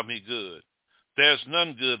callest thou me good? There is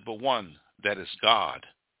none good but one, that is God.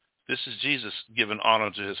 This is Jesus giving honor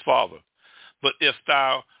to his Father. But if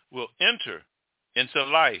thou wilt enter into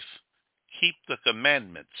life, keep the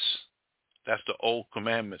commandments. That's the old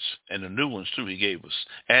commandments and the new ones too he gave us,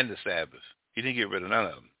 and the Sabbath. He didn't get rid of none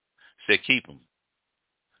of them. He said keep them.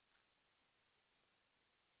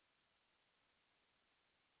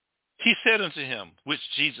 He said unto him, which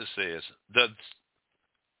Jesus says,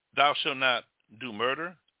 thou shalt not do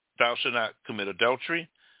murder, thou shalt not commit adultery,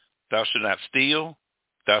 thou shalt not steal,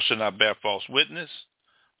 thou shalt not bear false witness,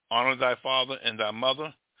 honor thy father and thy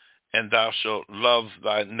mother, and thou shalt love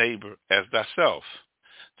thy neighbor as thyself.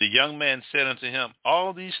 The young man said unto him,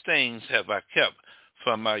 All these things have I kept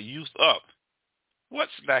from my youth up. What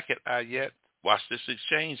lacketh I yet? Watch this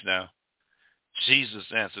exchange now. Jesus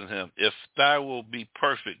answered him, if thou wilt be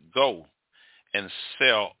perfect, go and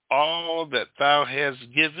sell all that thou hast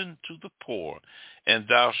given to the poor, and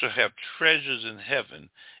thou shalt have treasures in heaven,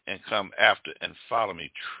 and come after and follow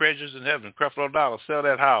me. Treasures in heaven. Creflo Dollar, sell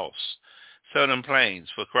that house. Sell them planes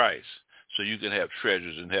for Christ so you can have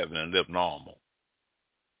treasures in heaven and live normal.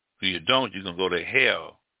 If you don't, you're going to go to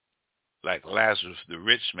hell like Lazarus, the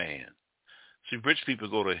rich man. See, rich people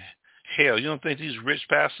go to hell. You don't think these rich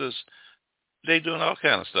pastors, they doing all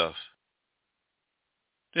kind of stuff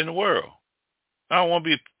in the world. I don't want to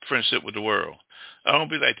be in friendship with the world. I don't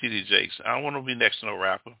want to be like T.D. Jakes. I don't want to be next to no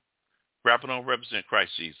rapper. Rapper don't represent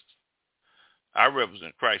Christ Jesus. I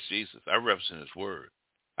represent Christ Jesus. I represent his word.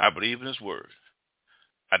 I believe in his word.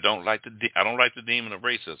 I don't like the demon of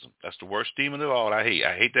racism. That's the worst demon of all. I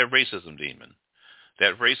hate that racism demon.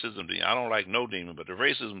 That racism demon. I don't like no demon, but the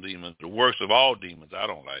racism demon, the worst of all demons, I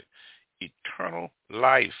don't like. Eternal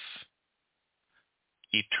life.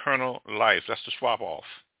 Eternal life. That's the swap off.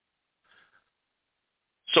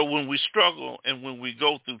 So when we struggle and when we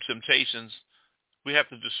go through temptations, we have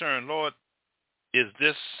to discern, Lord, is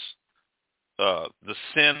this the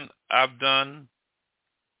sin I've done?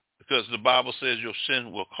 Because the Bible says your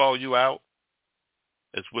sin will call you out.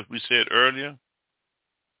 That's what we said earlier.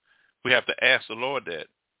 We have to ask the Lord that.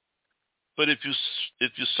 But if you're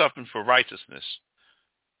suffering for righteousness,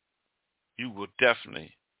 you will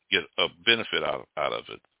definitely get a benefit out of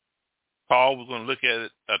it. Paul, we're going to look at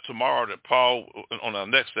it tomorrow. That Paul, on our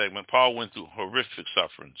next segment, Paul went through horrific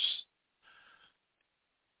sufferings.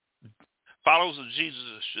 Followers of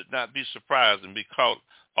Jesus should not be surprised and be caught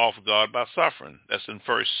off guard by suffering. That's in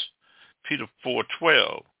 1 Peter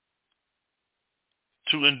 4:12.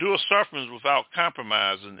 To endure sufferings without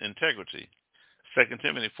compromise and integrity. 2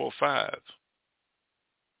 Timothy 4:5.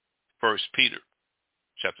 1 Peter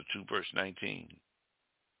chapter 2, verse 19.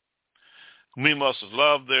 We must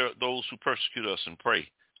love those who persecute us and pray.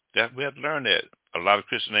 That we have to learn that. A lot of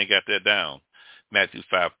Christians ain't got that down. Matthew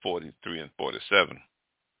 5:43 and 47.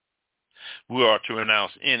 We are to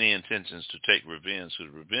renounce any intentions to take revenge,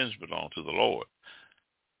 because revenge belongs to the Lord.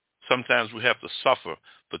 Sometimes we have to suffer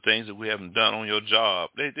for things that we haven't done on your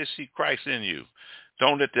job. They see Christ in you.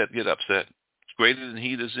 Don't let that get upset. It's greater than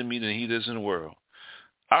he that's in me than he that's in the world.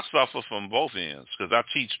 I suffer from both ends because I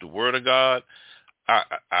teach the word of God. I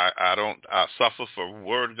suffer for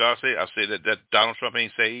word God say. I say that Donald Trump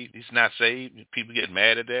ain't saved. He's not saved. People get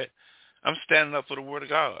mad at that. I'm standing up for the word of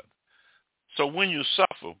God. So when you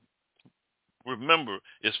suffer, remember,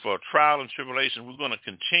 it's for trial and tribulation. We're going to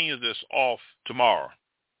continue this off tomorrow.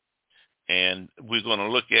 And we're going to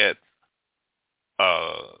look at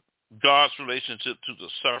God's relationship to the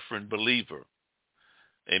suffering believer.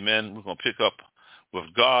 Amen. We're going to pick up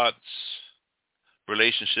with God's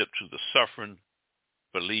relationship to the suffering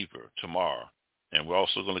believer tomorrow. And we're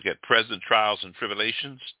also going to look at present trials and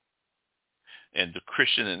tribulations and the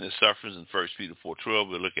Christian and his sufferings in 1 Peter 4:12.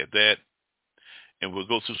 We'll look at that. And we'll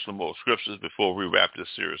go through some more scriptures before we wrap this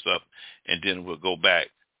series up. And then we'll go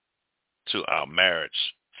back to our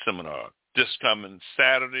marriage seminar. This coming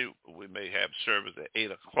Saturday, we may have service at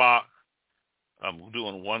 8 o'clock. I'm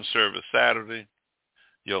doing one service Saturday.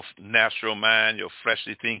 Your natural mind, your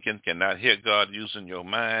fleshly thinking cannot hear God using your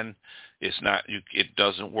mind. It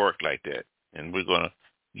doesn't work like that. And we're going to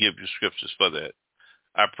give you scriptures for that.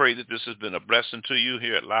 I pray that this has been a blessing to you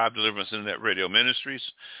here at Live Deliverance Internet Radio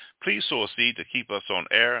Ministries. Please sow a seed to keep us on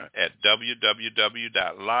air at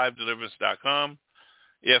www.livedeliverance.com.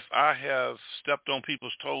 If I have stepped on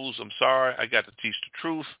people's toes, I'm sorry. I got to teach the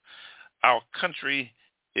truth. Our country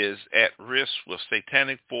is at risk with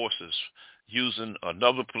satanic forces using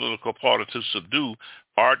another political party to subdue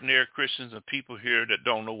ordinary Christians and people here that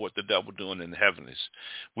don't know what the devil doing in the heavens.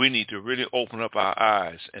 We need to really open up our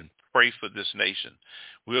eyes and pray for this nation.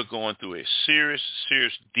 We're going through a serious,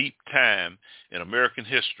 deep time in American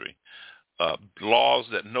history. Laws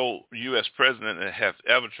that no U.S. president has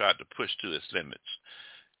ever tried to push to its limits.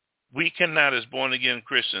 We cannot, as born-again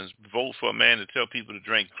Christians, vote for a man to tell people to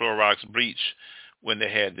drink Clorox bleach when they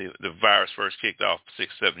had the virus first kicked off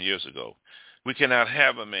 6-7 years ago. We cannot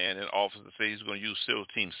have a man in office that says he's going to use SEAL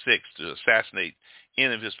Team 6 to assassinate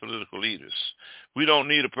any of his political leaders. We don't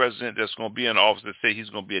need a president that's going to be in office that say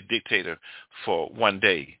he's going to be a dictator for one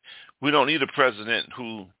day. We don't need a president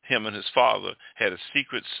who, him and his father, had a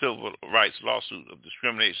secret civil rights lawsuit of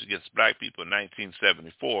discrimination against black people in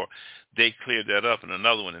 1974. They cleared that up in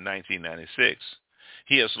another one in 1996.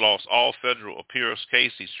 He has lost all federal appeals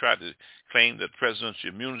case. He's tried to claim that presidential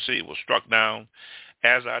immunity was struck down.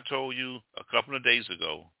 As I told you a couple of days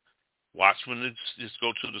ago, watch when this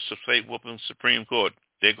go to the state whooping Supreme Court.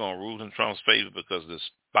 They're going to rule in Trump's favor because of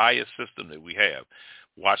this bias system that we have.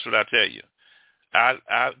 Watch what I tell you.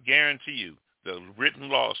 I guarantee you the written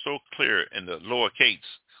law is so clear in the lowercase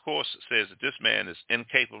course says that this man is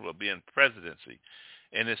incapable of being presidency.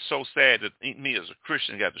 And it's so sad that me as a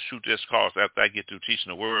Christian got to shoot this course after I get through teaching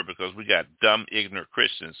the word, because we got dumb, ignorant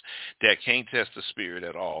Christians that can't test the spirit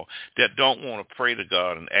at all, that don't want to pray to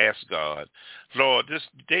God and ask God. Lord,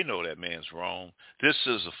 they know that man's wrong. This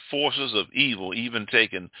is the forces of evil, even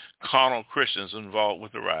taking carnal Christians involved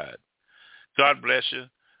with the ride. God bless you.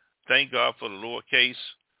 Thank God for the lowercase.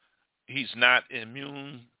 He's not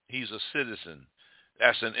immune. He's a citizen.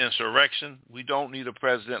 That's an insurrection. We don't need a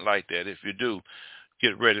president like that. If you do,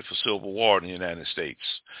 get ready for civil war in the United States.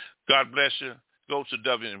 God bless you. Go to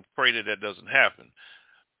W and pray that doesn't happen.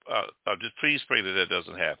 Just please pray that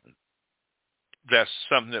doesn't happen. That's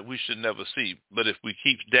something that we should never see. But if we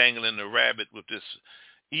keep dangling the rabbit with this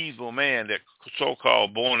evil man that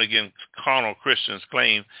so-called born-again carnal Christians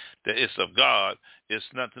claim that it's of God, it's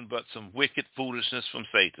nothing but some wicked foolishness from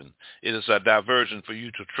Satan. It is a diversion for you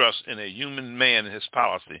to trust in a human man and his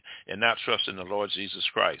policy and not trust in the Lord Jesus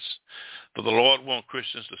Christ. For the Lord wants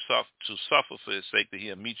Christians to suffer for his sake, that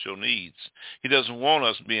he'll meet your needs. He doesn't want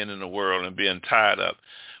us being in the world and being tied up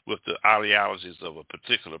with the ideologies of a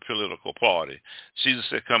particular political party. Jesus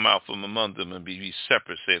said, come out from among them and be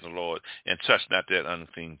separate, saith the Lord, and touch not that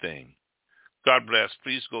unclean thing. God bless.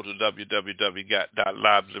 Please go to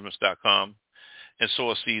www.livedeliverance.com and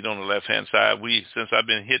sow a seed on the left-hand side. Since I've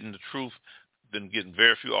been hitting the truth, been getting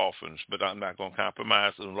very few offerings, but I'm not going to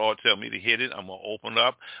compromise. The Lord tell me to hit it. I'm going to open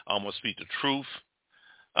up. I'm going to speak the truth.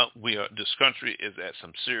 This country is at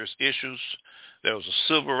some serious issues. There was a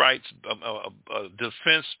civil rights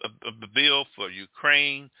defense bill for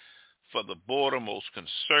Ukraine, for the border, most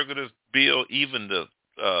conservative bill. Even the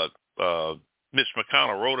Mitch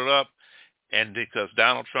McConnell wrote it up, and because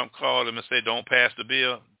Donald Trump called him and said, don't pass the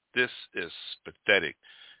bill, this is pathetic.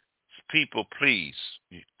 People, please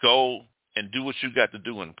go and do what you got to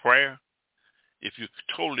do in prayer. If you're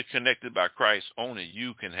totally connected by Christ, only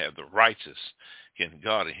you can have the righteous. Can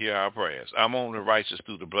God hear our prayers? I'm only righteous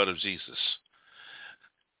through the blood of Jesus.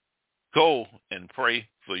 Go and pray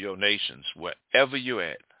for your nations wherever you're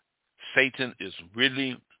at. Satan is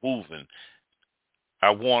really moving.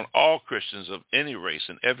 I warn all Christians of any race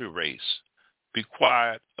and every race, be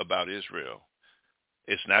quiet about Israel.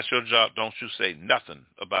 It's not your job. Don't you say nothing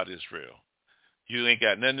about Israel. You ain't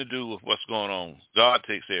got nothing to do with what's going on. God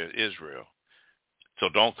takes care of Israel. So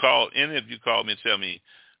don't call, any of you call me and tell me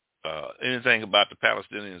anything about the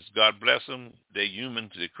Palestinians. God bless them. They're human.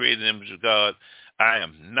 They created the image of God. I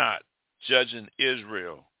am not judging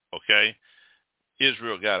Israel, okay?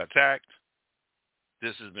 Israel got attacked.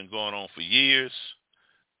 This has been going on for years.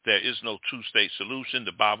 There is no two-state solution.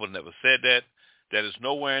 The Bible never said that. That is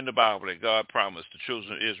nowhere in the Bible that God promised the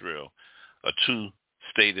children of Israel a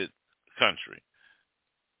two-stated country.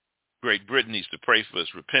 Great Britain needs to pray for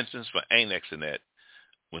its repentance for annexing that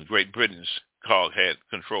when Great Britain's had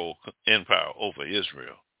control, empire over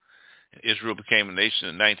Israel. Israel became a nation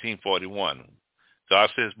in 1941. God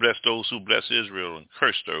says, bless those who bless Israel and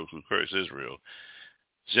curse those who curse Israel.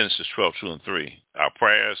 Genesis 12:2-3. Our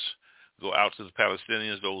prayers go out to the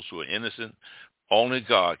Palestinians, those who are innocent. Only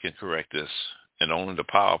God can correct this, and only the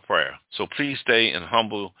power of prayer. So please stay and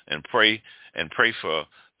humble and pray for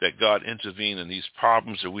that God intervene in these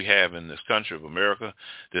problems that we have in this country of America,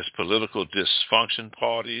 this political dysfunction,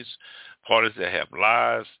 parties that have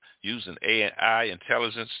lies, using AI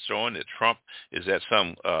intelligence, showing that Trump is at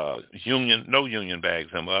some union. No union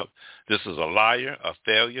bags him up. This is a liar, a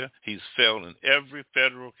failure. He's failed in every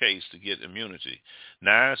federal case to get immunity.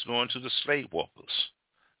 Now it's going to the slave workers.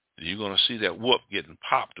 You're going to see that whoop getting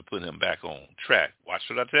popped to put him back on track. Watch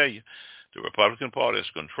what I tell you. The Republican Party is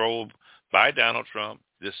controlled by Donald Trump.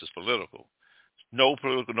 This is political. No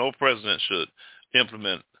president should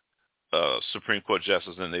implement Supreme Court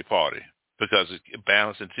justice in their party, because it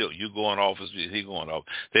balanced until you go in office, he going off.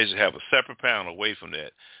 They should have a separate panel away from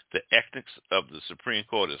that. The ethics of the Supreme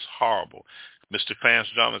Court is horrible. Mr. Clarence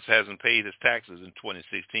Thomas hasn't paid his taxes in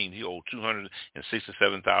 2016. He owed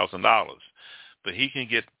 $267,000. But he can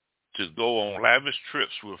get to go on lavish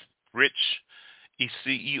trips with rich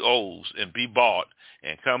CEOs and be bought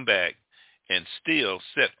and come back and still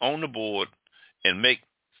sit on the board and make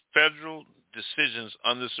federal decisions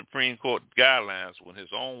under Supreme Court guidelines when his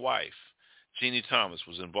own wife, Jeannie Thomas,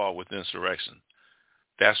 was involved with insurrection.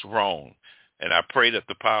 That's wrong. And I pray that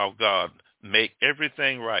the power of God make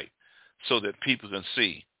everything right so that people can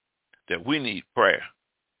see that we need prayer.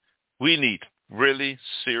 We need really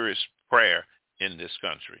serious prayer in this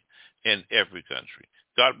country, in every country.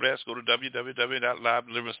 God bless. Go to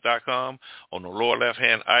www.livedeliverance.com. On the lower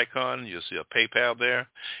left-hand icon, you'll see a PayPal there.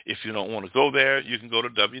 If you don't want to go there, you can go to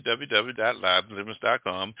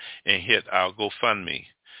www.livedeliverance.com and hit our GoFundMe.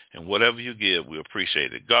 And whatever you give, we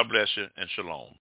appreciate it. God bless you, and shalom.